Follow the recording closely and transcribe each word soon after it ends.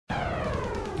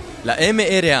La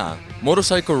MRA,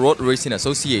 Motorcycle Road Racing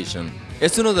Association,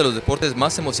 es uno de los deportes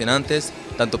más emocionantes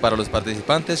tanto para los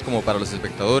participantes como para los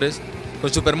espectadores,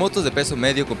 con supermotos de peso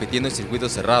medio compitiendo en circuito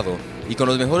cerrado y con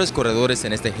los mejores corredores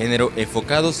en este género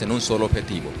enfocados en un solo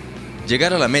objetivo: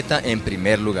 llegar a la meta en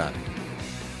primer lugar.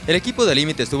 El equipo de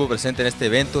Límite estuvo presente en este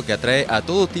evento que atrae a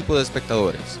todo tipo de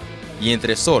espectadores, y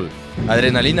entre sol,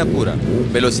 adrenalina pura,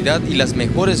 velocidad y las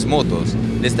mejores motos,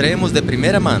 les traemos de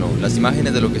primera mano las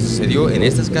imágenes de lo que sucedió en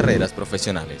estas carreras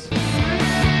profesionales.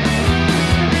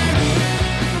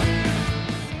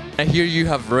 I hear you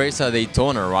have raced at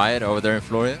Daytona, right, over there in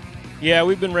Florida? Yeah,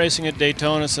 we've been racing at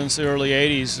Daytona since the early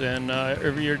 80s, and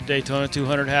every year Daytona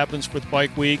 200 happens with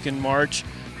Bike Week in March,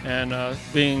 and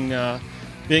being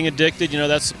addicted, you know,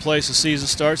 that's the place the season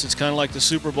starts. It's kind of like the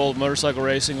Super Bowl of motorcycle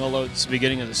racing, although it's the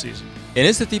beginning of the season. En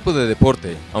este tipo de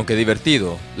deporte, aunque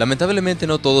divertido, lamentablemente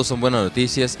no todos son buenas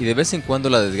noticias y de vez en cuando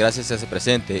la desgracia se hace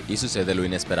presente y sucede lo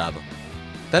inesperado.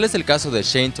 Tal es el caso de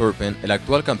Shane Turpin, el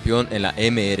actual campeón en la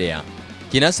MRA,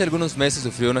 quien hace algunos meses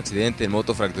sufrió un accidente en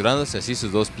moto fracturándose así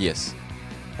sus dos pies.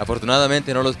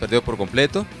 Afortunadamente no los perdió por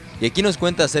completo, y aquí nos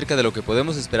cuenta acerca de lo que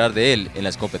podemos esperar de él en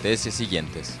las competencias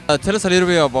siguientes. Tell us a little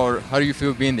bit about how do you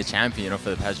feel being the champion, you know, for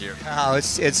the past year. Oh,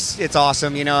 it's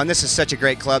awesome, you know, and this is such a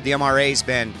great club. The MRA's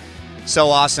been so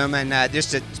awesome, and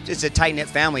it's a tight-knit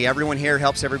family. Everyone here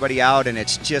helps everybody out, and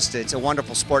it's a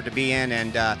wonderful sport to be in,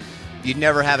 and you'd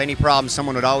never have any problems.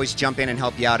 Someone would always jump in and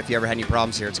help you out if you ever had any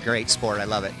problems here. It's a great sport. I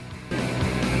love it.